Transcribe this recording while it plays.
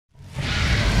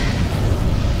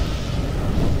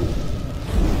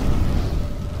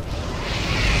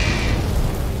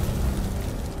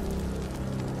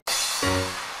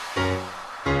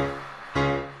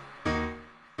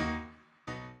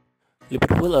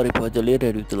Liverpool are reportedly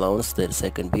ready to launch their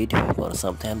second bid for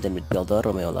Southampton midfielder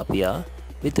Romeo Lavia,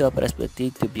 with the offer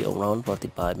expected to be around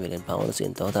 £45 million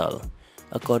in total.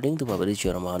 According to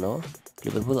Fabrizio Romano,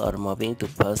 Liverpool are moving to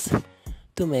first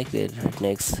to make their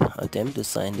next attempt to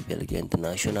sign the Belgian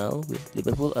international, with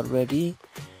Liverpool already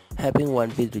having one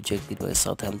bid rejected by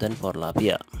Southampton for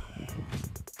Lavia.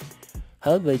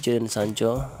 Held by Jadon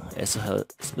Sancho as a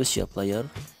special player,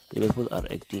 Liverpool are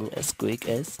acting as quick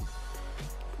as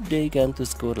they can to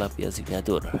score Lavia's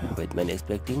signature, with many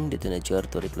expecting the teenager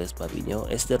to replace Fabinho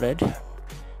as the red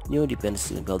new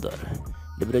defensive midfielder.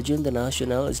 The Brazilian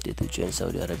international is due to join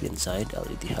Saudi Arabian side Al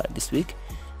Ittihad this week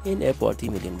in a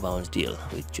 £40 million deal,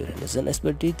 with Jude Henderson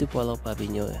expected to follow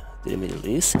Fabinho to the Middle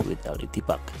East with Al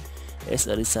Ittihad. As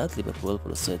a result, Liverpool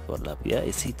pursuit for Lavia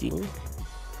is hitting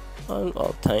on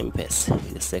all-time pace,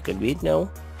 with the second bid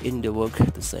now in the work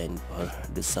to sign for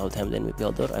the Southampton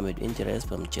midfielder amid interest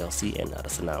from Chelsea and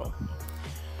Arsenal.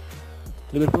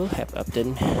 Liverpool have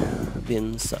often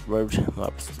been subvert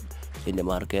maps in the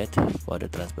market for the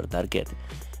transfer target,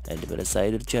 and the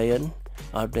Merseyside giant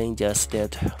are doing just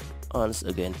that once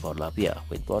again for Lavia,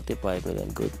 with 45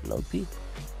 million good note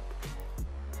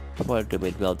for the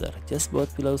midfielder, just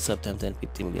both below Southampton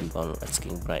 £50 million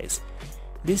asking price.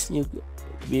 This new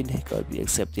bid could be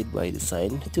accepted by the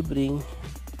side to bring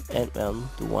an end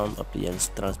to one of the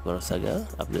youngest transfer saga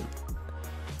of the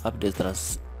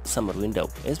summer window.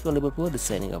 As for Liverpool, the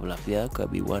signing of Lavia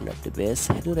could be one of the best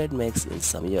head-to-head makes in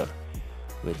some year,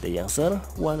 with the youngster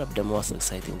one of the most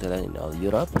exciting talent in all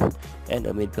Europe and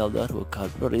a midfielder who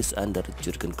could flourish under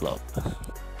Jurgen Klopp.